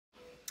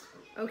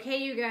Okay,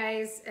 you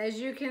guys, as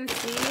you can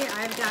see,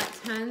 I've got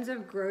tons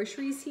of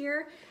groceries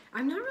here.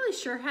 I'm not really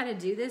sure how to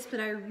do this, but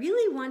I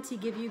really want to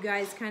give you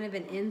guys kind of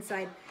an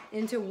insight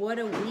into what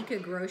a week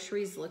of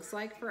groceries looks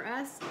like for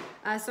us.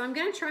 So I'm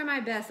gonna try my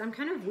best. I'm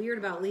kind of weird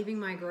about leaving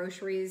my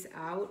groceries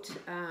out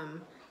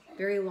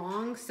very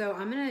long, so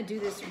I'm gonna do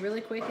this really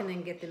quick and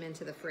then get them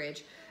into the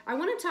fridge. I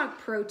wanna talk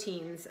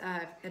proteins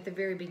at the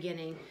very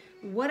beginning.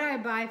 What I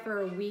buy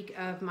for a week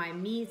of my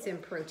meats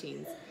and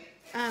proteins.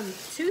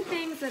 Two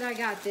things that I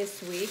got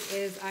this week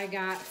is I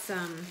got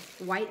some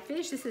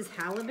whitefish. This is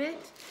halibut.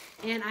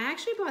 And I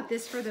actually bought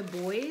this for the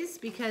boys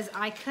because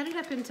I cut it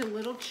up into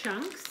little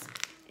chunks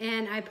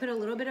and I put a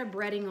little bit of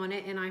breading on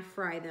it and I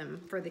fry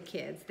them for the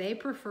kids. They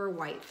prefer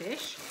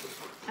whitefish.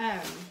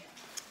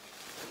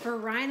 For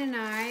Ryan and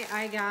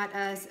I got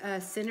us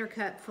a center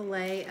cut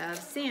fillet of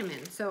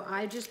salmon. So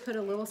I just put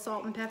a little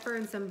salt and pepper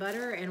and some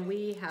butter and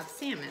we have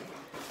salmon.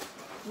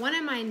 One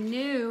of my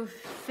new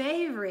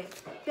favorite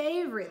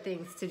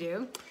things to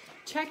do,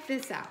 check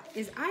this out,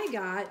 is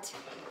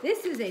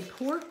this is a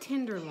pork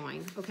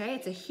tenderloin, okay?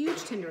 It's a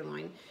huge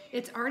tenderloin.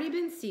 It's already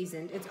been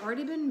seasoned. It's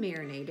already been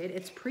marinated.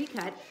 It's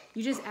pre-cut.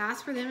 You just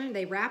ask for them and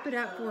they wrap it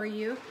up for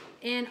you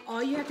and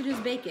all you have to do is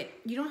bake it.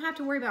 You don't have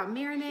to worry about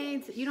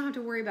marinades. You don't have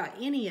to worry about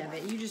any of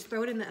it. You just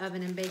throw it in the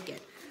oven and bake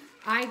it.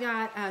 I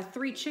got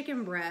 3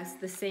 chicken breasts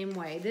the same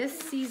way. This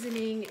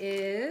seasoning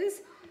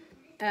is...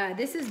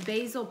 this is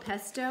basil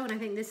pesto, and I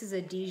think this is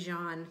a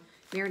Dijon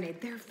marinade.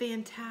 They're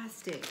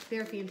fantastic.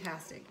 They're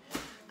fantastic.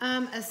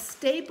 A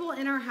staple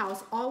in our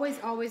house, always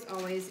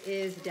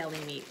is deli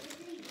meat.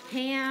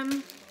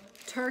 Ham,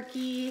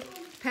 turkey,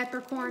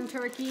 peppercorn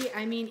turkey.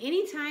 I mean,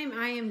 anytime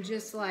I am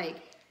just like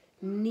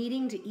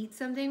needing to eat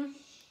something,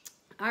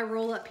 I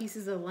roll up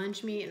pieces of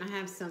lunch meat and I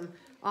have some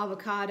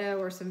avocado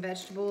or some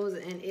vegetables,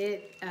 and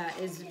it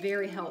is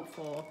very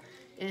helpful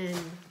in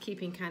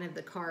keeping kind of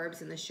the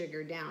carbs and the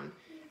sugar down.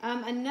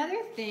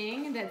 Another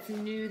thing that's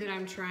new that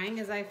I'm trying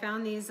is I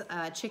found these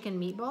chicken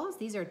meatballs.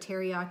 These are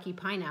teriyaki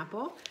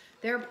pineapple.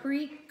 They're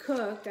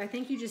pre-cooked. I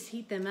think you just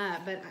heat them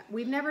up, but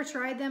we've never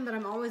tried them, but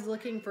I'm always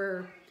looking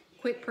for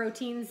quick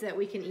proteins that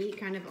we can eat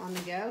kind of on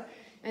the go.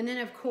 And then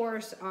of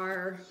course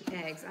our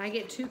eggs. I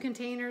get 2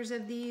 containers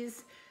of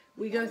these.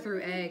 We go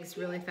through eggs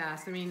really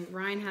fast. I mean,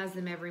 Ryan has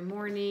them every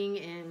morning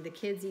and the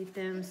kids eat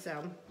them,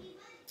 so.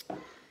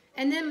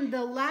 And then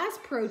the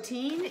last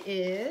protein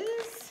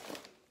is,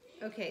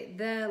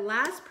 the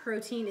last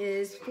protein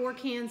is 4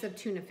 cans of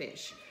tuna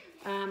fish.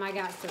 I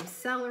got some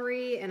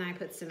celery and I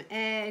put some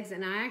eggs,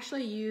 and I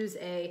actually use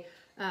a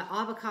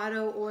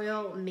avocado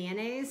oil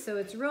mayonnaise, so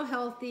it's real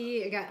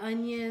healthy. I got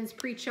onions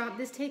pre-chopped.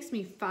 This takes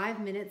me 5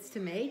 minutes to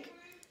make.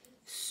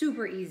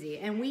 Super easy,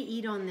 and we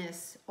eat on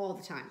this all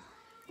the time.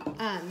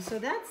 So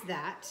that's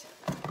that.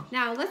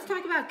 Now let's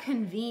talk about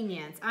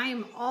convenience. I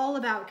am all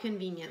about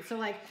convenience. So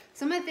like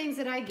some of the things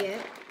that I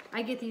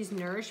get these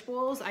Nourish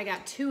bowls. I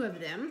got 2 of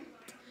them.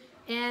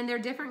 And they're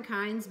different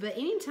kinds, but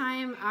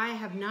anytime I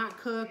have not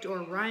cooked or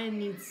Ryan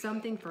needs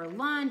something for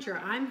lunch or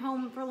I'm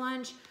home for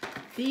lunch,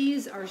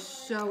 these are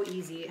so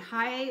easy.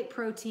 High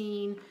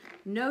protein,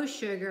 no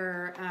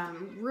sugar,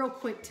 real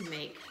quick to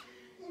make.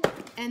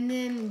 And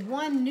then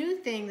one new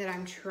thing that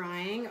I'm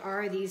trying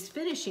are these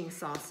finishing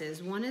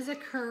sauces. One is a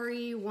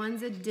curry,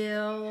 one's a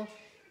dill,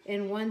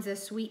 and one's a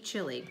sweet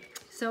chili.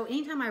 So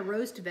anytime I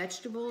roast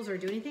vegetables or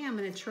do anything, I'm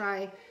gonna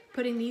try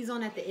putting these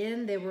on at the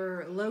end. They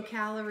were low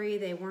calorie,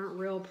 they weren't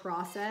real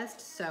processed,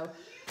 so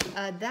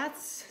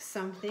that's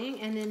something.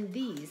 And then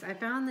these, I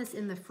found this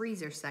in the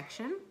freezer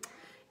section,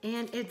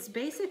 and it's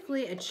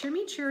basically a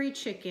chimichurri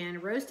chicken,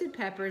 roasted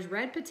peppers,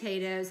 red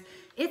potatoes.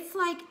 It's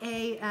like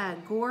a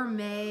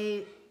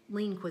gourmet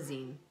lean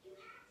cuisine.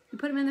 You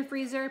put them in the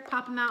freezer,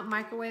 pop them out,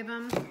 microwave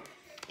them,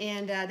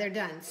 and they're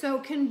done. So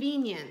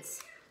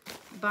convenience,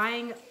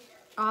 buying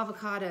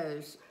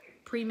avocados,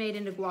 pre-made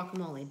into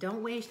guacamole.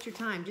 Don't waste your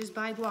time. Just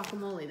buy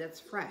guacamole that's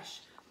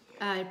fresh.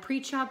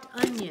 Pre-chopped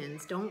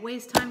onions. Don't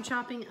waste time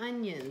chopping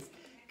onions.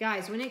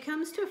 Guys, when it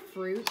comes to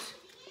fruit,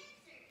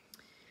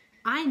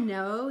 I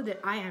know that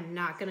I am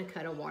not going to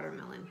cut a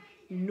watermelon,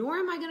 nor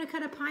am I going to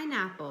cut a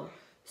pineapple.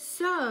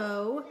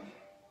 So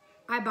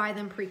I buy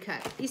them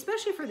pre-cut,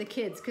 especially for the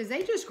kids, because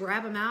they just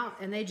grab them out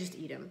and they just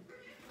eat them.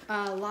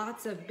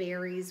 Lots of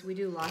berries. We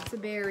do lots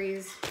of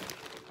berries.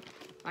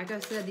 Like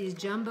I said, these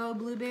jumbo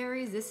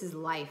blueberries, this is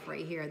life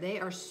right here. They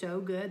are so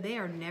good. They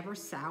are never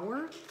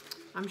sour.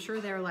 I'm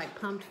sure they're like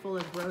pumped full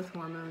of growth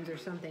hormones or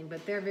something,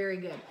 but they're very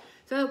good.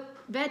 So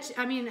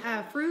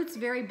fruit's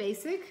very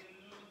basic.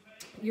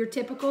 Your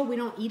typical, we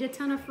don't eat a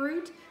ton of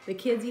fruit. The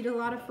kids eat a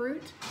lot of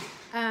fruit.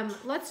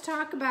 Let's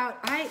talk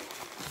about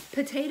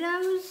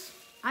potatoes.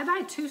 I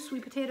buy 2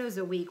 sweet potatoes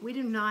a week. We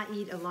do not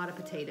eat a lot of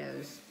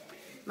potatoes.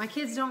 My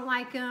kids don't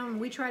like them.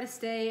 We try to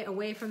stay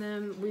away from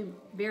them. We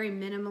very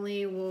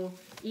minimally will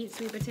eat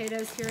sweet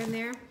potatoes here and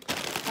there.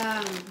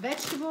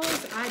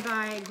 Vegetables, I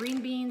buy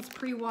green beans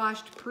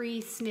pre-washed,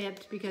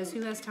 pre-snipped, because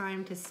who has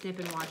time to snip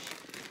and wash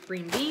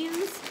green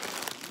beans?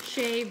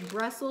 Shaved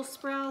Brussels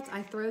sprouts.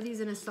 I throw these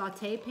in a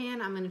saute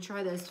pan. I'm going to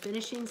try those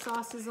finishing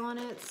sauces on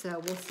it,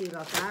 so we'll see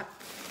about that.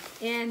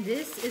 And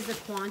this is the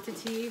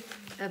quantity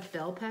of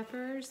bell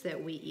peppers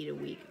that we eat a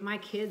week. My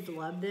kids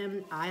love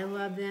them. I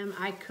love them.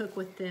 I cook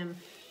with them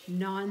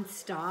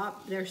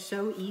non-stop. They're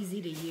so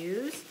easy to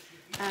use.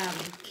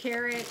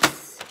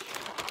 Carrots,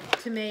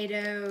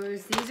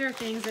 tomatoes. These are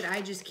things that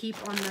I just keep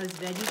on those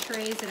veggie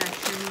trays that I've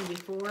shown you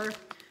before.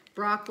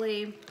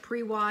 Broccoli,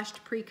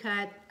 pre-washed,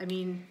 pre-cut. I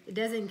mean, it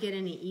doesn't get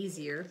any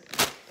easier.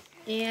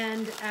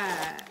 And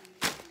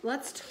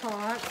let's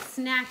talk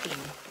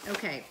snacking.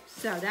 Okay,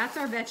 so that's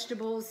our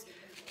vegetables.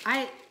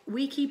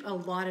 We keep a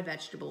lot of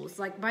vegetables.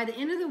 Like by the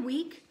end of the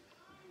week,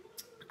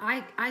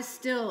 I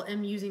still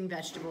am using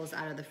vegetables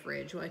out of the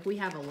fridge. Like we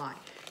have a lot.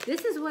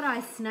 This is what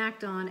I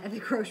snacked on at the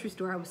grocery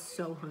store. I was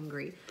so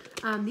hungry.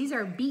 These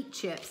are beet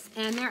chips,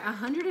 and they're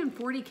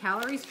 140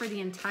 calories for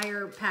the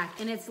entire pack.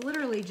 And it's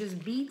literally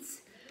just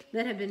beets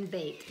that have been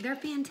baked. They're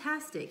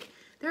fantastic.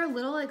 They're a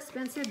little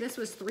expensive. This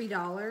was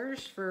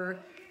 $3 for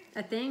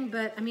a thing,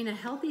 but I mean, a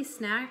healthy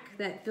snack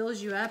that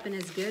fills you up and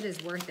is good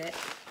is worth it.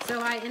 So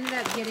I ended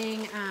up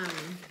getting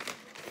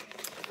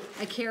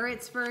a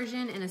carrots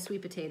version and a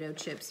sweet potato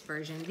chips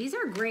version. These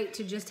are great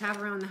to just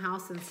have around the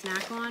house and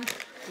snack on.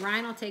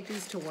 Ryan will take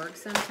these to work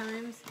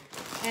sometimes.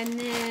 And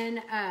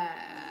then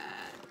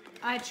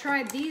I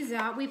tried these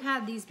out. We've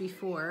had these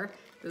before.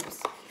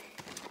 Oops.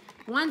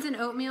 One's an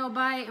oatmeal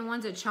bite and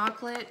one's a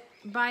chocolate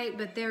bite,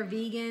 but they're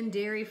vegan,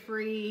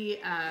 dairy-free.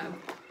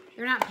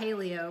 They're not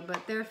paleo,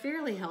 but they're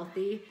fairly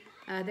healthy.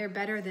 They're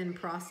better than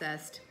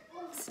processed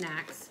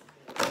snacks.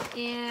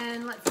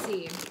 And let's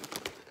see.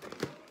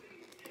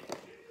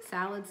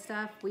 Salad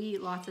stuff. We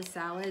eat lots of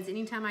salads.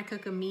 Anytime I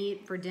cook a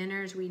meat for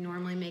dinners, we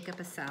normally make up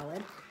a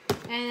salad.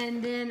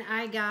 And then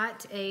I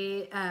got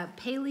a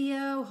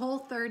paleo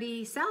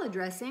Whole30 salad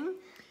dressing.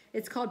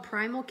 It's called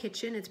Primal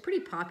Kitchen. It's pretty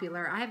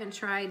popular. I haven't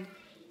tried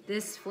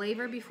this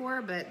flavor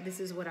before, but this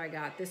is what I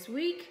got this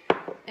week.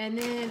 And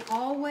then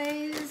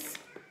always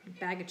a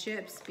bag of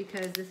chips,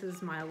 because this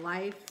is my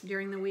life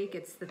during the week.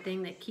 It's the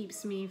thing that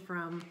keeps me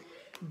from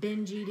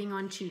binge eating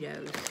on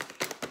Cheetos.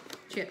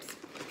 Chips.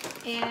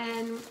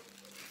 And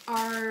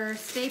our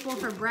staple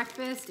for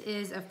breakfast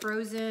is a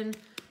frozen,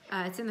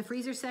 it's in the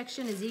freezer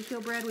section,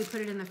 Ezekiel bread. We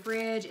put it in the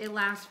fridge. It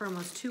lasts for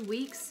almost 2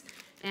 weeks.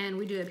 And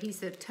we do a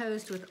piece of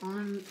toast with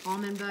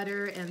almond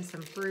butter and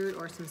some fruit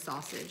or some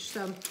sausage.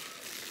 So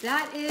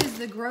that is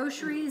the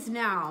groceries.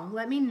 Now,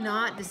 let me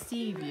not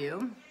deceive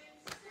you.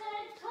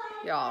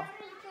 Y'all,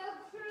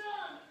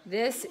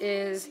 this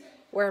is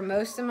where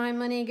most of my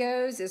money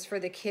goes, is for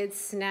the kids'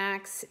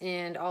 snacks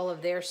and all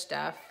of their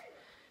stuff.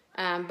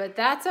 But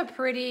that's a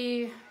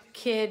pretty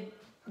kid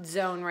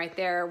zone right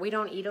there. We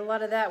don't eat a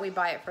lot of that. We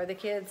buy it for the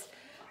kids.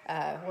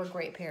 We're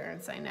great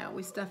parents, I know.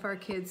 We stuff our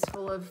kids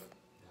full of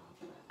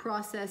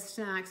processed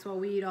snacks while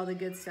we eat all the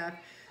good stuff.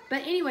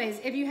 But anyways,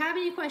 if you have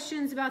any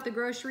questions about the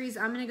groceries,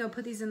 I'm gonna go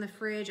put these in the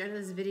fridge. I know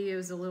this video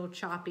is a little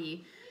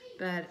choppy,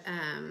 but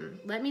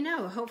let me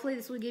know. Hopefully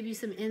this will give you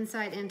some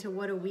insight into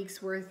what a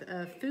week's worth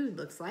of food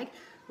looks like.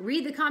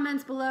 Read the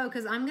comments below,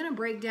 because I'm gonna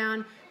break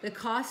down the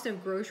cost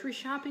of grocery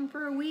shopping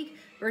for a week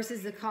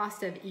versus the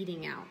cost of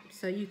eating out,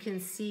 so you can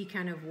see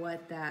kind of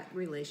what that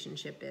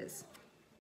relationship is.